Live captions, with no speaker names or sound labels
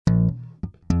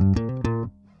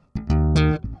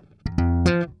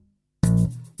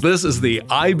This is the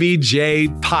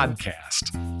IBJ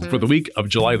podcast for the week of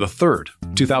July the 3rd,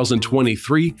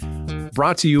 2023,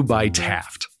 brought to you by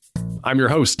Taft. I'm your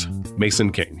host,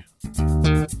 Mason King.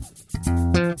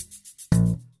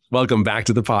 Welcome back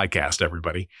to the podcast,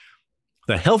 everybody.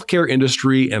 The healthcare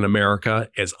industry in America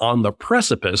is on the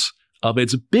precipice of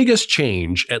its biggest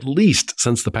change, at least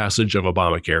since the passage of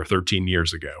Obamacare 13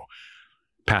 years ago.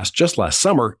 Passed just last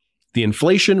summer, the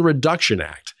Inflation Reduction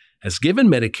Act has given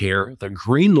Medicare the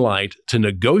green light to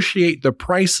negotiate the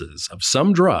prices of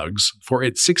some drugs for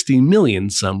its 60 million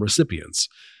some recipients.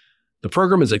 The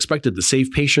program is expected to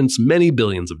save patients many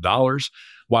billions of dollars,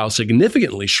 while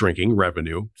significantly shrinking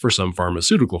revenue for some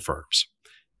pharmaceutical firms.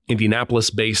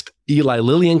 Indianapolis-based Eli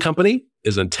Lilly and Company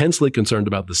is intensely concerned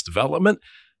about this development.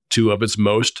 Two of its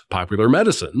most popular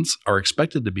medicines are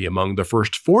expected to be among the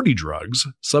first 40 drugs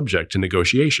subject to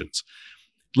negotiations.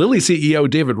 Lilly CEO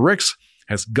David Ricks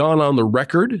has gone on the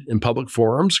record in public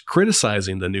forums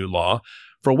criticizing the new law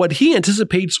for what he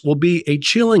anticipates will be a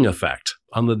chilling effect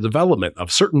on the development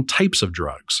of certain types of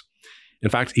drugs. In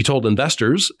fact, he told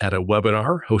investors at a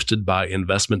webinar hosted by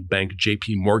investment bank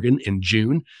JP Morgan in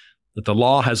June that the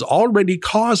law has already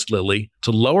caused Lilly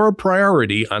to lower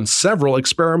priority on several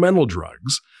experimental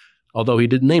drugs, although he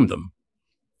didn't name them.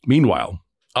 Meanwhile,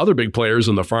 other big players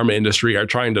in the pharma industry are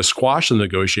trying to squash the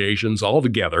negotiations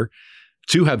altogether.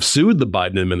 Two have sued the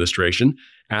Biden administration,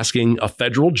 asking a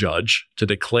federal judge to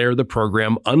declare the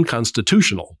program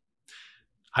unconstitutional.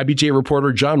 IBJ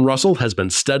reporter John Russell has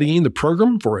been studying the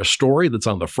program for a story that's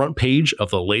on the front page of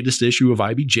the latest issue of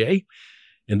IBJ.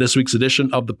 In this week's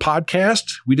edition of the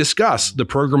podcast, we discuss the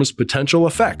program's potential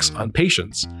effects on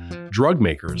patients, drug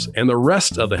makers, and the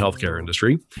rest of the healthcare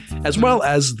industry, as well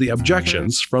as the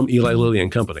objections from Eli Lilly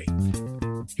and Company.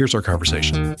 Here's our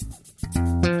conversation.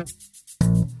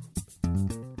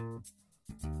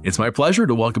 It's my pleasure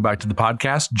to welcome back to the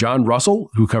podcast John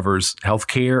Russell, who covers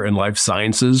healthcare and life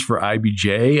sciences for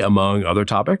IBJ, among other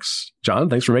topics. John,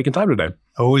 thanks for making time today.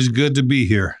 Always good to be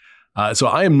here. So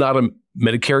I am not a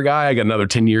Medicare guy. I got another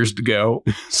 10 years to go.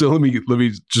 So let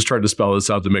me just try to spell this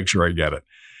out to make sure I get it.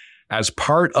 As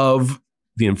part of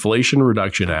the Inflation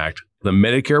Reduction Act, the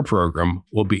Medicare program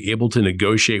will be able to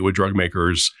negotiate with drug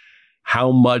makers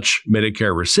how much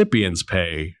Medicare recipients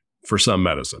pay for some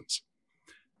medicines.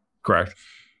 Correct?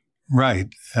 Right.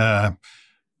 The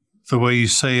way you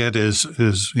say it is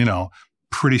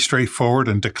pretty straightforward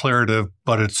and declarative,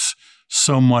 but it's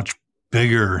so much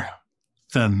bigger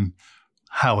than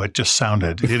how it just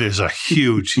sounded. It is a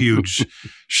huge, huge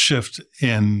shift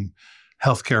in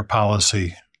healthcare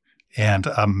policy and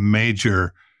a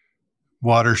major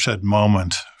watershed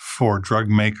moment for drug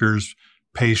makers,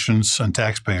 patients, and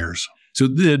taxpayers. So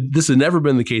this has never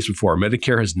been the case before.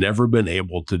 Medicare has never been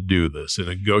able to do this and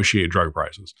negotiate drug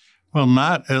prices. Well,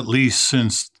 not at least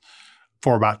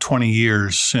for about 20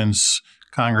 years since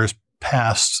Congress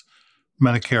passed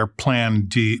Medicare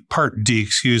Part D,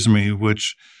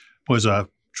 which was a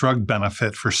drug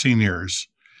benefit for seniors.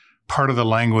 Part of the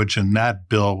language in that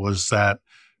bill was that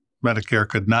Medicare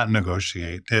could not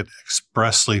negotiate. It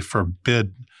expressly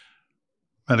forbid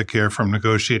Medicare from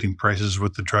negotiating prices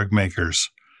with the drug makers.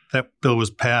 That bill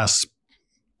was passed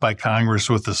by Congress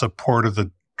with the support of the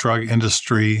drug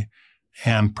industry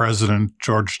and President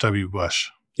George W. Bush.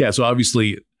 Yeah, so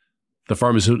obviously the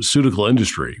pharmaceutical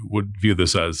industry would view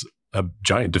this as a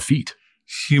giant defeat.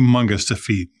 Humongous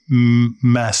defeat,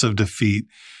 massive defeat.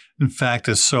 In fact,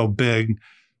 it's so big,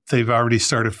 they've already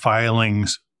started filing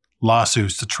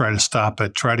lawsuits to try to stop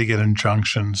it, try to get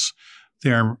injunctions.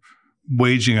 They're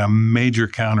waging a major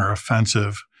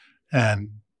counteroffensive and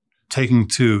taking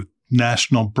to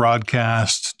national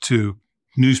broadcast, to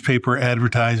newspaper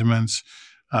advertisements,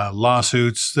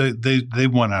 lawsuits. They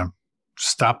want to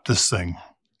stop this thing.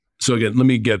 So again, let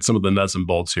me get some of the nuts and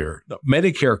bolts here.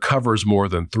 Medicare covers more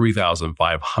than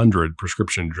 3,500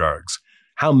 prescription drugs.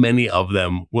 How many of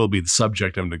them will be the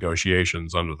subject of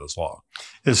negotiations under this law?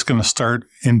 It's going to start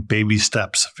in baby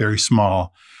steps, very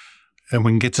small. And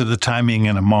we can get to the timing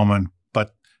in a moment,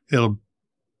 but it'll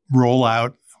roll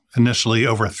out initially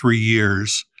over 3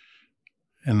 years.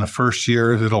 In the first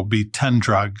year, it'll be 10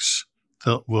 drugs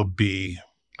that will be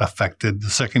affected. The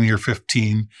second year,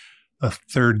 15. The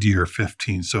third year,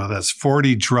 15. So that's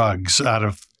 40 drugs out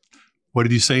of, what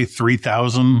did you say,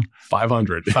 3,000?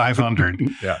 500. 500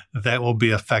 Yeah. That will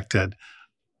be affected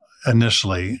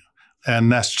initially.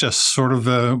 And that's just sort of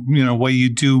the way you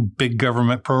do big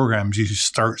government programs. You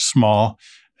start small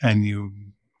and you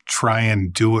try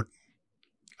and do it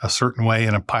a certain way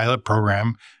in a pilot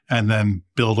program and then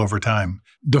build over time.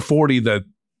 The 40 that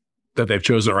they've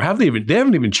chosen, or they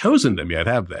haven't even chosen them yet,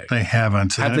 have they? They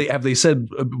haven't. Have they said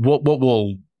what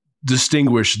will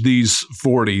distinguish these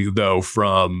 40 though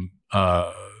from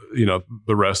the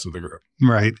rest of the group?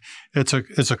 Right. It's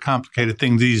a complicated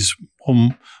thing. These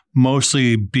will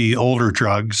mostly be older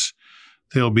drugs.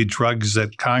 There'll be drugs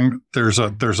that there's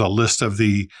a list of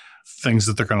the things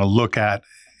that they're going to look at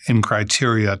in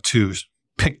criteria to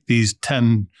pick these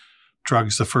 10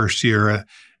 drugs the first year,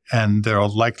 and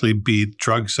there'll likely be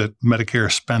drugs that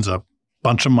Medicare spends a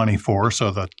bunch of money for.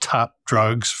 So the top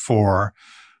drugs for,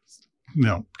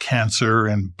 cancer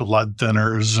and blood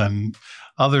thinners and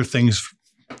other things.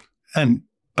 And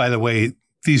by the way,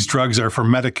 these drugs are for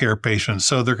Medicare patients,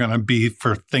 so they're going to be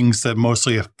for things that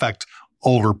mostly affect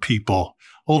older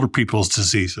people's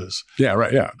diseases. Yeah,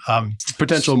 right. Yeah.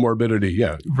 Potential morbidity.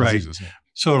 Yeah. Right. Diseases, yeah.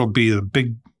 So it'll be the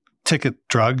big ticket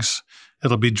drugs.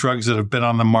 It'll be drugs that have been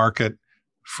on the market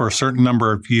for a certain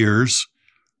number of years.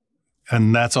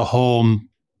 And that's a whole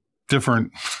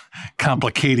different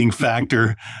complicating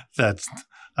factor that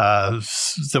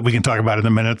we can talk about in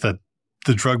a minute, that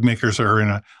the drug makers are in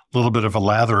a little bit of a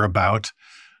lather about.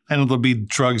 And it'll be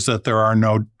drugs that there are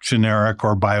no generic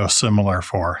or biosimilar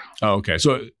for. Oh, okay.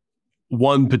 So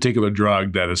one particular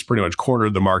drug that has pretty much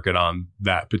cornered the market on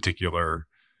that particular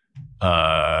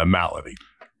malady.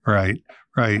 Right.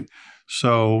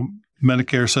 So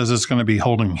Medicare says it's going to be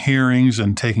holding hearings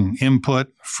and taking input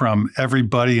from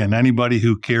everybody and anybody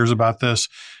who cares about this.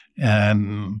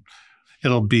 And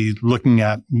it'll be looking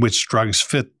at which drugs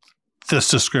fit this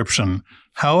description.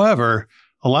 However,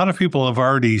 a lot of people have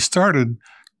already started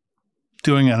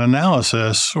doing an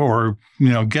analysis or,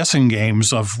 guessing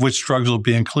games of which drugs will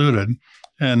be included.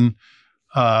 And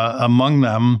among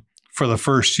them, for the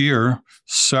first year,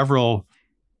 several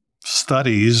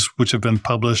studies, which have been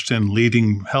published in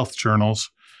leading health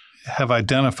journals, have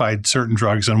identified certain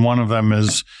drugs. And one of them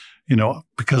is,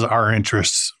 because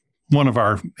one of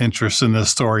our interests in this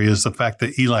story is the fact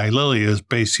that Eli Lilly is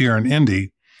based here in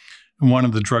Indy. And one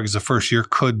of the drugs the first year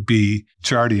could be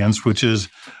Jardiance, which is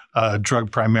a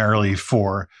drug primarily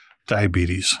for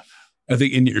diabetes. I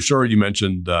think in your story you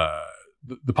mentioned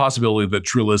the possibility that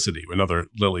Trulicity, another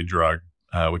Lilly drug,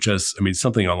 which has,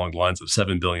 something along the lines of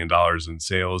 $7 billion in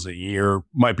sales a year,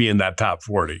 might be in that top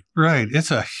 40. Right.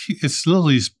 It's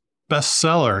Lilly's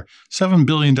bestseller. $7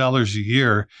 billion a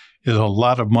year is a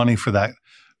lot of money for that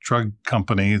drug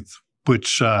company,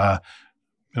 which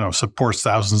supports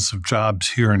thousands of jobs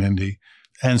here in Indy.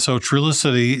 And so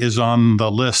Trulicity is on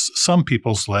the list, some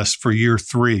people's list, for year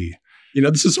 3.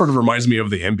 This sort of reminds me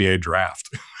of the NBA draft.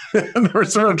 We're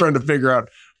sort of trying to figure out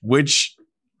which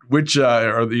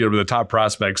are the top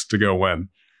prospects to go when.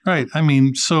 Right.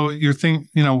 So you're thinking,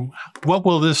 how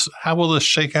will this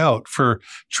shake out for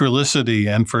Trulicity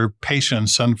and for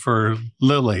patients and for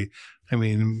Lilly?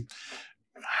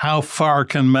 How far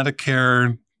can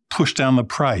Medicare push down the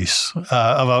price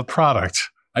of a product?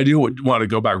 I do want to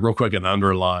go back real quick and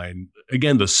underline,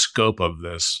 again, the scope of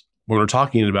this. When we're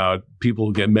talking about people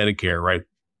who get Medicare, right?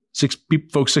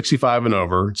 Folks 65 and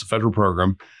over, it's a federal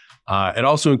program. It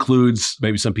also includes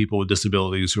maybe some people with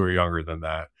disabilities who are younger than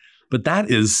that. But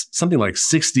that is something like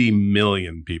 60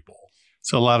 million people.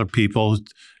 It's a lot of people,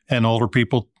 and older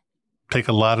people take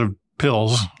a lot of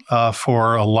pills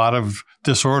for a lot of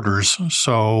disorders.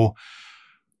 So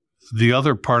the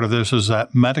other part of this is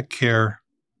that Medicare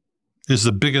is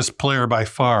the biggest player by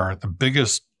far, the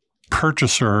biggest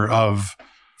purchaser of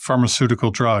pharmaceutical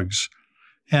drugs.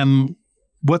 And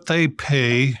what they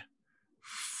pay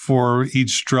for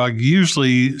each drug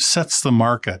usually sets the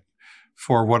market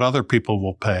for what other people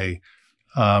will pay,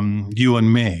 you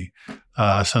and me,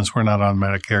 since we're not on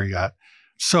Medicare yet.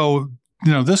 So,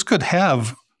 this could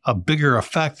have a bigger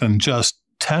effect than just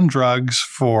 10 drugs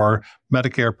for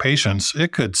Medicare patients.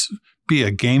 It could be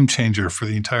a game changer for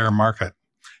the entire market.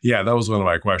 Yeah, that was one of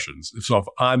my questions. So if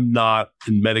I'm not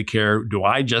in Medicare,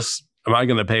 am I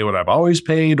going to pay what I've always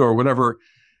paid, or whatever,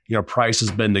 price has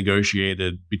been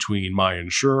negotiated between my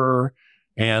insurer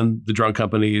and the drug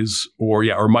companies,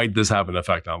 or might this have an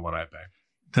effect on what I pay?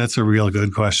 That's a real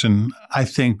good question. I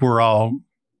think we're all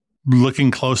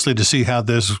looking closely to see how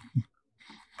this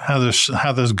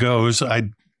goes. I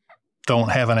don't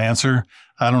have an answer.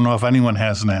 I don't know if anyone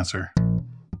has an answer.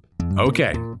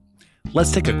 Okay.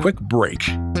 Let's take a quick break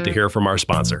to hear from our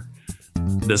sponsor.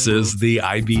 This is the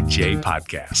IBJ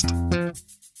Podcast.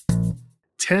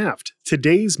 Taft,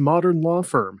 today's modern law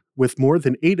firm. With more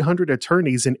than 800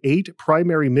 attorneys in 8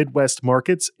 primary Midwest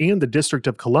markets and the District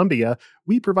of Columbia,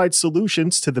 we provide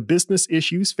solutions to the business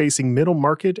issues facing middle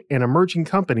market and emerging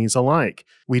companies alike.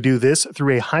 We do this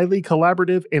through a highly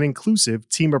collaborative and inclusive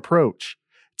team approach.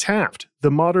 Taft,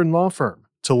 the modern law firm.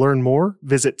 To learn more,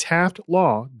 visit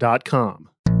taftlaw.com.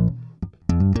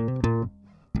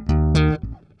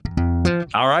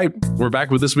 All right, we're back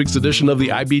with this week's edition of the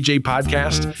IBJ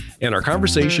podcast and our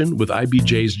conversation with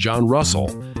IBJ's John Russell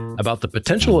about the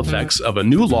potential effects of a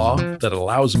new law that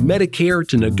allows Medicare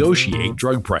to negotiate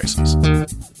drug prices.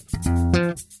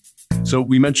 So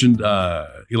we mentioned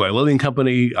Eli Lilly and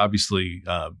Company. Obviously,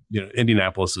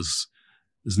 Indianapolis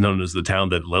is known as the town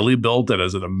that Lilly built, that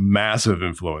has a massive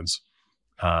influence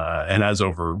and has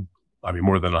over,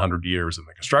 more than 100 years in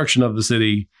the construction of the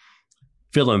city.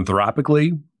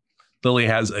 Philanthropically, Lilly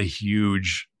has a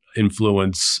huge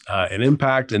influence and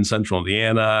impact in central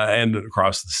Indiana and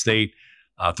across the state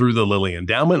through the Lilly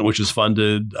Endowment, which is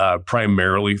funded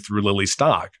primarily through Lilly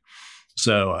stock.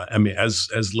 So,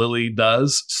 as Lilly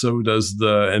does, so does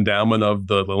the endowment of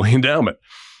the Lilly Endowment.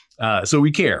 So we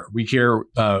care. We care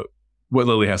what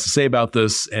Lilly has to say about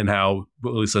this and how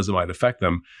what Lilly says it might affect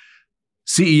them.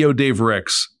 CEO Dave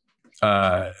Ricks,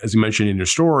 as you mentioned in your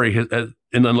story,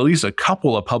 in at least a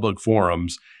couple of public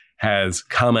forums, has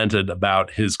commented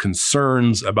about his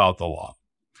concerns about the law.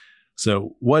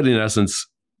 So what, in essence,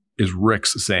 is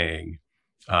Ricks saying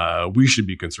we should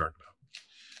be concerned about?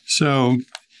 So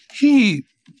he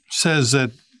says that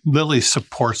Lilly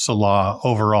supports the law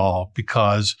overall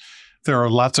because there are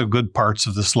lots of good parts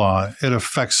of this law. It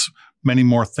affects many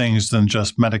more things than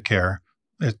just Medicare.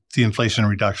 The Inflation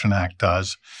Reduction Act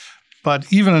does.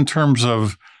 But even in terms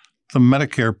of the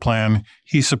Medicare plan,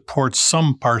 he supports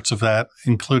some parts of that,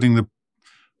 including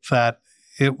that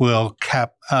it will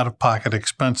cap out-of-pocket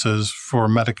expenses for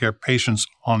Medicare patients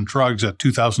on drugs at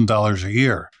 $2,000 a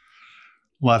year.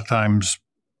 A lot of times,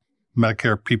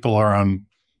 Medicare people are on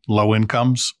low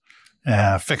incomes,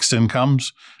 fixed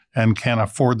incomes, and can't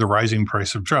afford the rising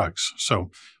price of drugs.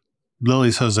 So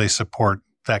Lilly says they support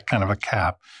that kind of a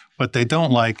cap. What they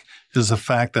don't like is the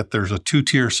fact that there's a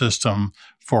two-tier system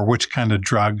for which kind of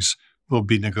drugs will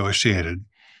be negotiated.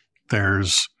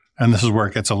 And this is where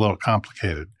it gets a little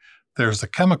complicated. There's the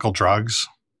chemical drugs,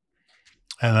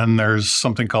 and then there's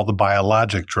something called the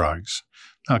biologic drugs.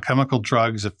 Now, chemical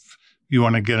drugs, if you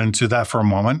want to get into that for a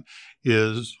moment,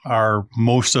 are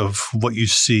most of what you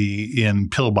see in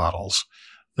pill bottles.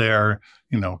 They're,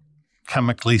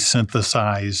 chemically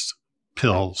synthesized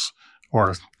pills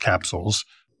or capsules.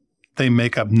 They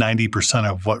make up 90%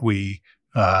 of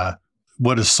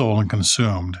what is sold and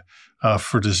consumed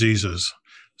for diseases.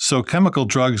 So chemical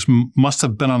drugs must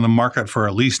have been on the market for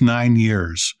at least 9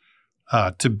 years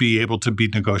to be able to be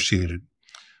negotiated.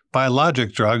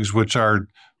 Biologic drugs, which are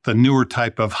the newer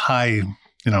type of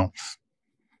the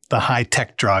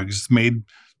high-tech drugs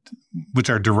which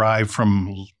are derived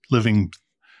from living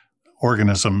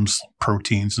organisms,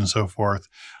 proteins, and so forth,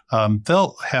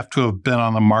 they'll have to have been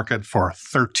on the market for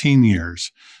 13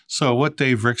 years. So what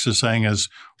Dave Ricks is saying is,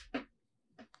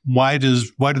 why do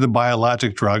the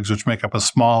biologic drugs, which make up a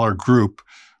smaller group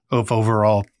of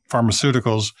overall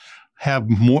pharmaceuticals, have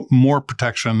more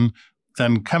protection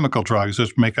than chemical drugs,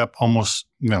 which make up almost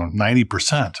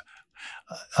 90%?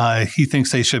 He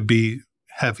thinks they should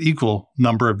have equal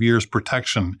number of years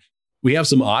protection. We have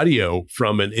some audio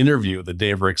from an interview that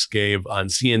Dave Ricks gave on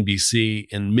CNBC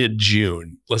in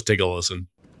mid-June. Let's take a listen.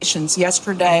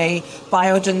 Yesterday,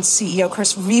 Biogen's CEO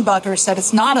Chris Riebucker said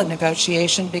it's not a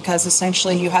negotiation because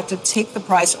essentially you have to take the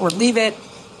price or leave it,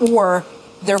 or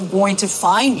they're going to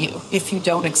fine you if you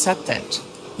don't accept it.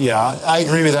 Yeah, I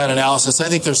agree with that analysis. I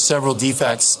think there's several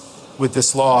defects with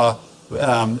this law.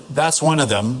 That's one of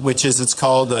them, which is it's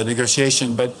called a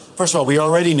negotiation. But first of all, we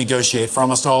already negotiate for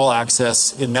almost all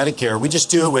access in Medicare. We just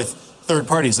do it with third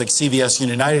parties like CVS and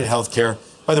United Healthcare.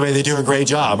 By the way, they do a great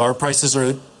job. Our prices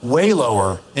are way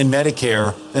lower in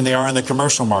Medicare than they are in the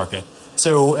commercial market.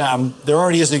 So there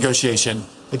already is negotiation.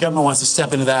 The government wants to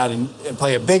step into that and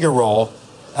play a bigger role.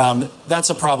 That's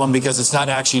a problem because it's not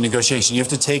actually negotiation. You have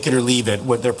to take it or leave it,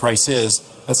 what their price is.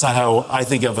 That's not how I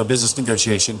think of a business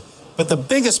negotiation. But the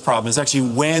biggest problem is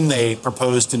actually when they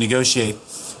propose to negotiate,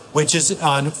 which is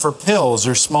for pills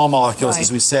or small molecules,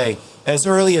 as we say, as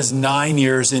early as 9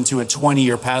 years into a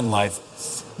 20-year patent life.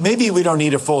 Maybe we don't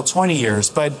need a full 20 years,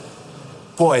 but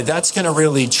boy, that's going to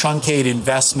really truncate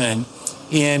investment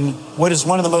in what is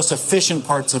one of the most efficient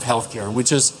parts of healthcare,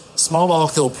 which is small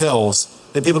molecule pills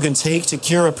that people can take to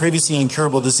cure a previously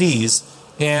incurable disease.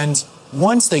 And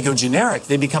once they go generic,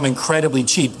 they become incredibly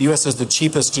cheap. The U.S. has the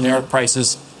cheapest generic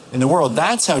prices in the world.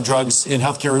 That's how drugs in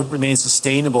healthcare remain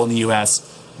sustainable in the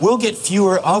U.S. We'll get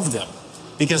fewer of them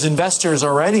because investors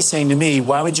are already saying to me,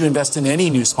 why would you invest in any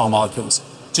new small molecules?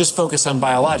 Just focus on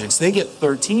biologics. They get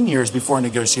 13 years before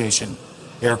negotiation,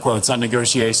 air quotes on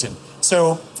negotiation.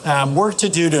 So work to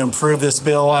do to improve this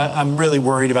bill. I'm really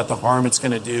worried about the harm it's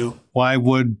going to do. Why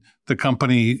would the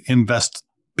company invest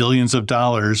billions of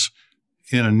dollars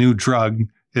in a new drug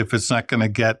if it's not going to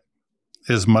get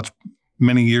as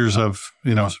many years of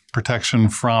protection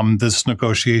from this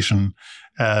negotiation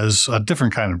as a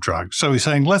different kind of drug. So he's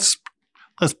saying let's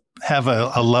have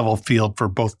a level field for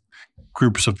both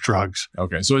groups of drugs.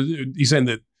 Okay, so he's saying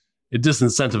that it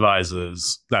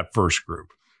disincentivizes that first group.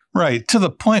 Right, to the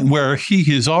point where he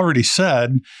has already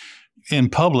said in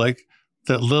public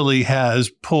that Lilly has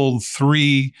pulled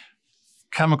 3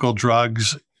 chemical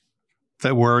drugs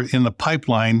that were in the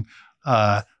pipeline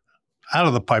out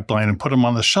of the pipeline and put them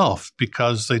on the shelf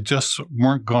because they just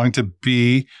weren't going to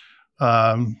be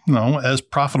as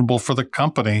profitable for the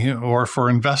company or for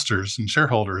investors and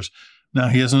shareholders. Now,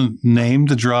 he hasn't named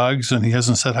the drugs and he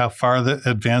hasn't said how far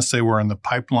advanced they were in the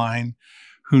pipeline.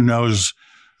 Who knows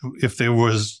if they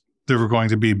were going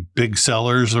to be big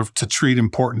sellers or to treat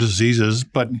important diseases,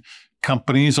 but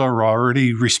companies are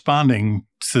already responding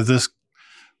to this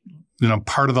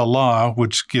part of the law,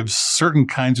 which gives certain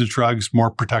kinds of drugs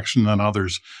more protection than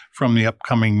others from the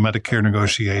upcoming Medicare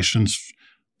negotiations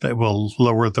that will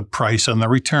lower the price and the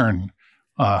return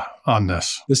on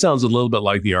this. This sounds a little bit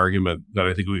like the argument that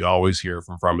I think we always hear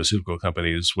from pharmaceutical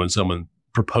companies when someone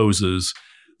proposes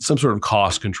some sort of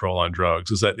cost control on drugs,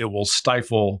 is that it will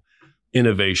stifle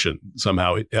innovation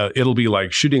somehow. It'll be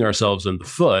like shooting ourselves in the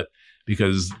foot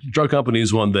because drug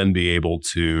companies won't then be able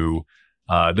to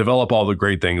develop all the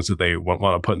great things that they want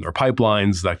to put in their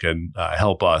pipelines that can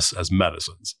help us as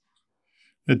medicines.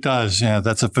 It does. Yeah,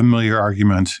 that's a familiar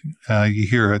argument. You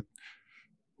hear it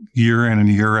year in and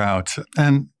year out.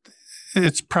 And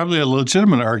it's probably a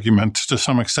legitimate argument to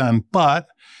some extent, but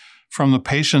from the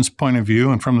patient's point of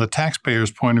view and from the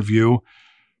taxpayer's point of view,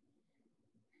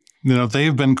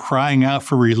 they've been crying out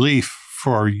for relief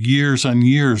for years and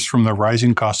years from the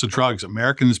rising cost of drugs.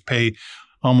 Americans pay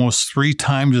almost 3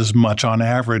 times as much on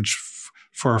average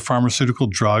for pharmaceutical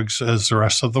drugs as the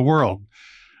rest of the world.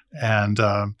 And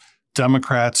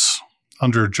Democrats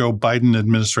under Joe Biden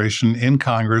administration in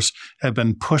Congress have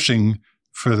been pushing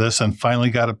for this and finally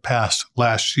got it passed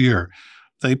last year.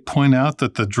 They point out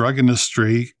that the drug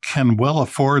industry can well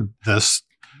afford this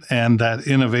and that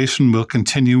innovation will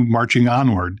continue marching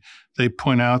onward. They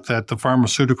point out that the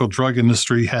pharmaceutical drug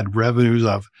industry had revenues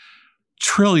of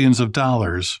trillions of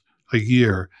dollars a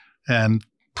year and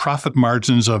profit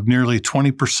margins of nearly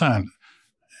 20%,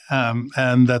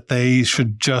 and that they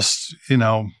should just,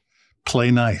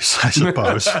 play nice, I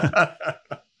suppose.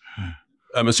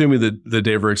 I'm assuming that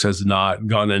Dave Ricks has not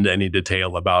gone into any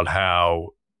detail about how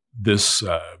this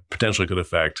potentially could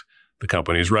affect the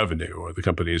company's revenue or the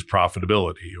company's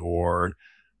profitability or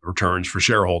returns for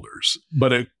shareholders.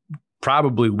 But it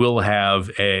probably will have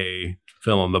a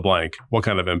fill in the blank. What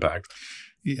kind of impact?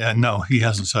 Yeah, no, he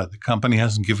hasn't said. The company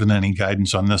hasn't given any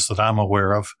guidance on this that I'm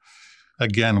aware of.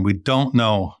 Again, we don't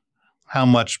know how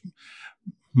much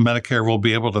Medicare will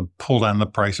be able to pull down the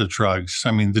price of drugs.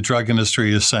 I mean, the drug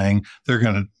industry is saying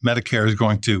Medicare is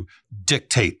going to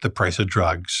dictate the price of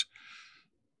drugs.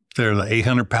 They're the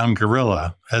 800-pound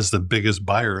gorilla as the biggest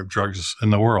buyer of drugs in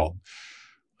the world.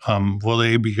 Will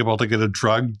they be able to get a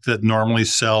drug that normally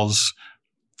sells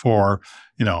for,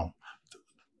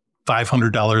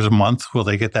 $500 a month? Will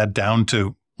they get that down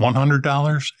to $100,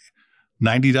 $90,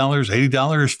 $80,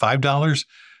 $5?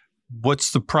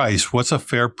 What's the price? What's a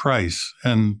fair price?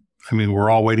 And I mean, we're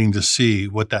all waiting to see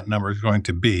what that number is going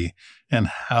to be and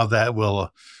how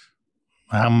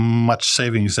much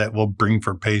savings that will bring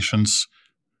for patients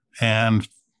and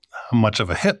how much of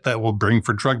a hit that will bring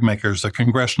for drug makers. The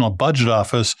Congressional Budget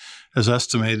Office has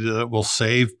estimated that it will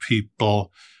save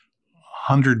people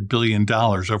 $100 billion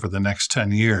over the next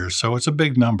 10 years. So it's a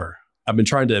big number. I've been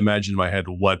trying to imagine in my head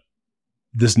what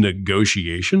this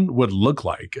negotiation would look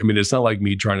like. I mean, it's not like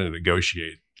me trying to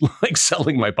negotiate, like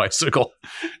selling my bicycle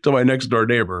to my next door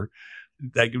neighbor.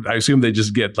 I assume they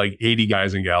just get like 80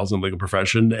 guys and gals in the legal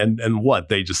profession and what?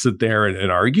 They just sit there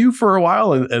and argue for a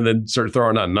while and then start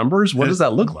throwing out numbers? What does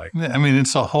that look like? I mean,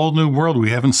 it's a whole new world. We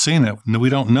haven't seen it. We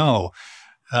don't know.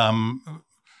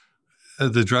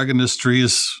 The drug industry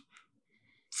is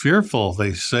fearful.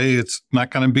 They say it's not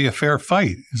going to be a fair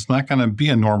fight. It's not going to be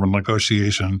a normal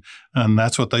negotiation. And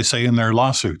that's what they say in their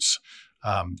lawsuits.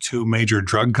 2 major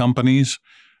drug companies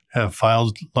have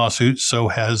filed lawsuits. So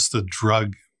has the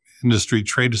Drug Industry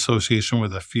Trade Association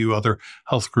with a few other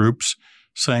health groups,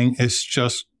 saying it's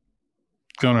just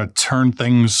going to turn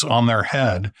things on their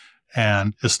head.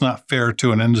 And it's not fair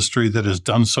to an industry that has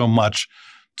done so much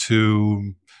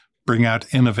to bring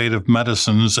out innovative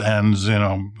medicines and,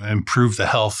 improve the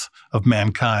health of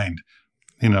mankind.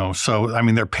 So, I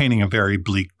mean, they're painting a very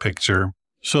bleak picture.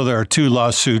 So there are 2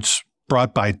 lawsuits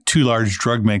brought by 2 large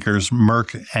drug makers,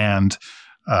 Merck and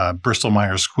Bristol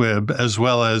Myers Squibb, as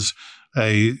well as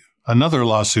another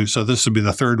lawsuit. So this would be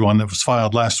the third one that was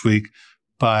filed last week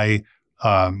by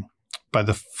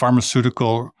the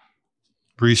Pharmaceutical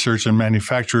Research and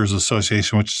Manufacturers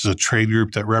Association, which is a trade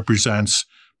group that represents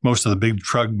most of the big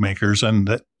drug makers. And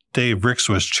that Dave Ricks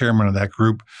was chairman of that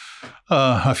group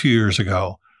a few years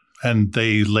ago. And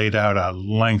they laid out a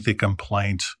lengthy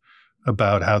complaint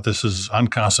about how this is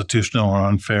unconstitutional and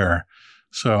unfair.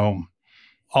 So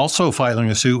also filing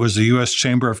a suit was the U.S.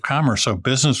 Chamber of Commerce. So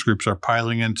business groups are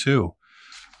piling in too.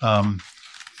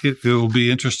 It will be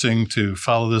interesting to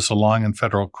follow this along in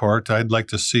federal court. I'd like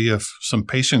to see if some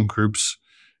patient groups,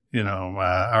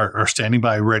 are standing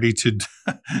by ready to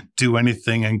do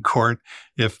anything in court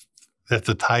if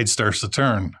the tide starts to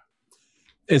turn.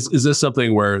 Is this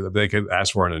something where they could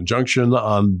ask for an injunction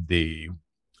on the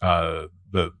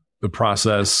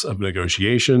process of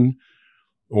negotiation,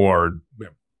 or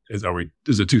is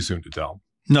it too soon to tell?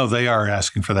 No, they are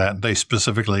asking for that. They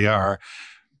specifically are.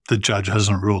 The judge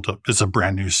hasn't ruled it. It's a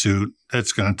brand new suit.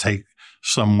 It's going to take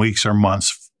some weeks or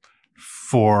months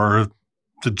for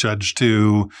the judge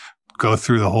to go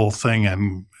through the whole thing.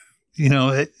 And,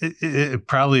 it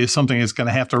probably is something that's going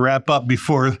to have to wrap up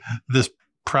before this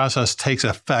process takes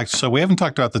effect. So we haven't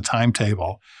talked about the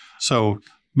timetable. So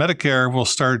Medicare will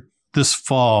start this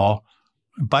fall,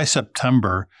 by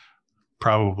September,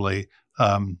 probably,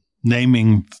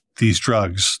 naming these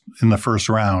drugs in the first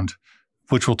round,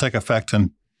 which will take effect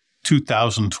in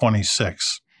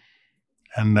 2026,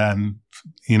 and then,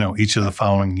 each of the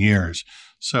following years.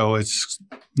 So it's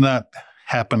not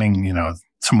happening,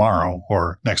 tomorrow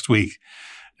or next week.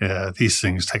 These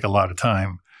things take a lot of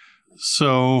time.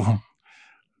 So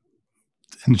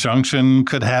injunction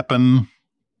could happen,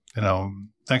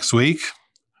 next week,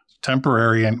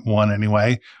 temporary one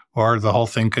anyway, or the whole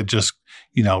thing could just,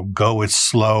 go its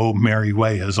slow, merry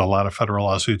way, as a lot of federal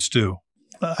lawsuits do.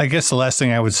 I guess the last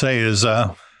thing I would say is,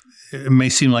 it may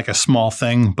seem like a small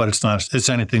thing, but it's not. It's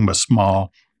anything but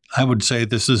small. I would say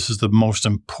this is the most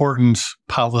important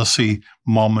policy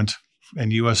moment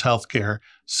in U.S. healthcare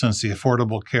since the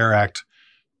Affordable Care Act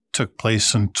took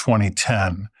place in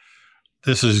 2010.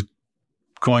 This is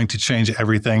going to change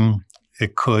everything.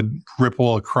 It could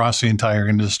ripple across the entire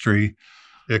industry.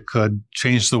 It could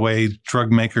change the way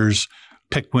drug makers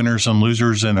pick winners and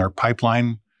losers in their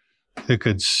pipeline. It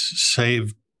could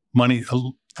save money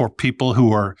for people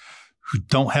who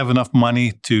don't have enough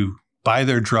money to buy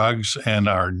their drugs and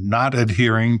are not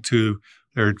adhering to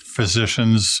their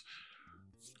physician's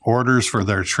orders for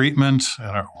their treatment,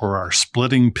 or are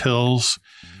splitting pills.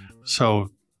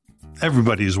 So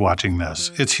everybody's watching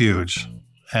this. It's huge.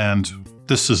 And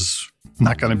this is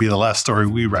not going to be the last story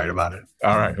we write about it.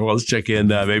 All right. Well, let's check in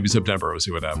maybe September. We'll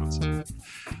see what happens.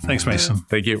 Thanks, Mason.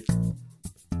 Thank you.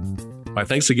 My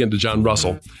thanks again to John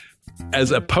Russell.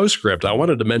 As a postscript, I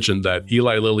wanted to mention that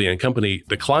Eli Lilly and Company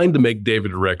declined to make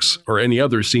David Ricks or any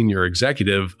other senior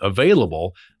executive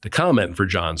available to comment for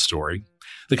John's story.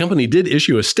 The company did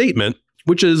issue a statement,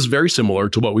 which is very similar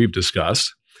to what we've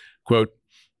discussed. Quote,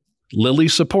 Lilly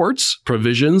supports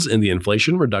provisions in the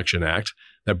Inflation Reduction Act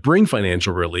that bring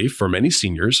financial relief for many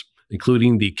seniors,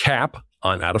 including the cap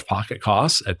on out-of-pocket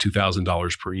costs at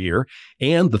 $2,000 per year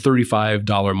and the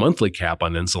 $35 monthly cap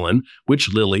on insulin,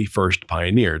 which Lilly first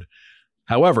pioneered.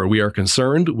 However, we are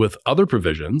concerned with other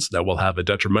provisions that will have a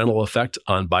detrimental effect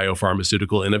on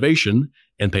biopharmaceutical innovation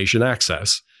and patient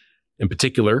access. In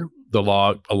particular, the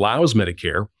law allows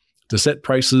Medicare to set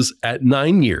prices at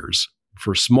 9 years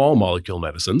for small molecule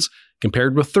medicines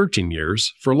compared with 13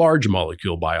 years for large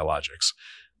molecule biologics.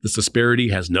 This disparity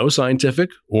has no scientific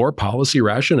or policy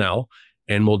rationale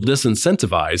and will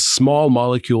disincentivize small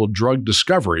molecule drug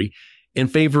discovery in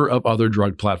favor of other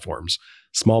drug platforms.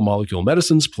 Small molecule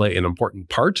medicines play an important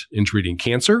part in treating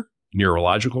cancer,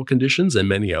 neurological conditions, and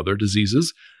many other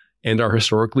diseases, and are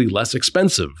historically less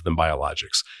expensive than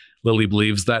biologics. Lilly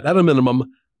believes that, at a minimum,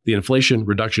 the Inflation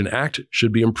Reduction Act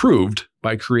should be improved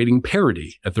by creating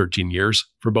parity at 13 years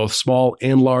for both small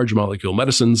and large molecule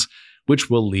medicines, which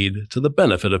will lead to the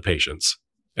benefit of patients.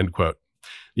 End quote.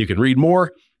 You can read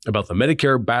more about the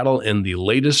Medicare battle in the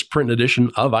latest print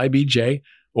edition of IBJ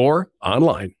or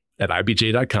online at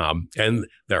IBJ.com. And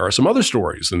there are some other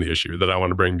stories in the issue that I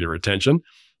want to bring to your attention.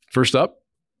 First up,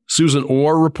 Susan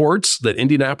Orr reports that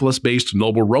Indianapolis-based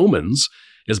Noble Romans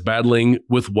is battling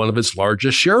with one of its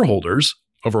largest shareholders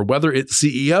over whether its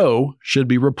CEO should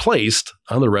be replaced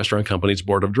on the restaurant company's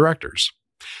board of directors.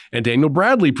 And Daniel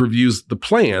Bradley previews the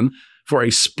plan for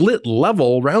a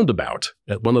split-level roundabout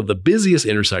at one of the busiest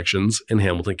intersections in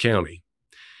Hamilton County.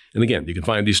 And again, you can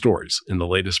find these stories in the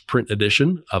latest print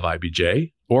edition of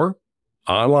IBJ or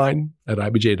online at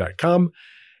IBJ.com.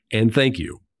 And thank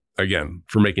you again,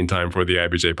 for making time for the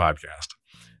IBJ podcast.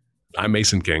 I'm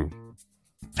Mason King.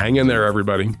 Hang in there,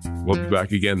 everybody. We'll be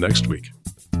back again next week.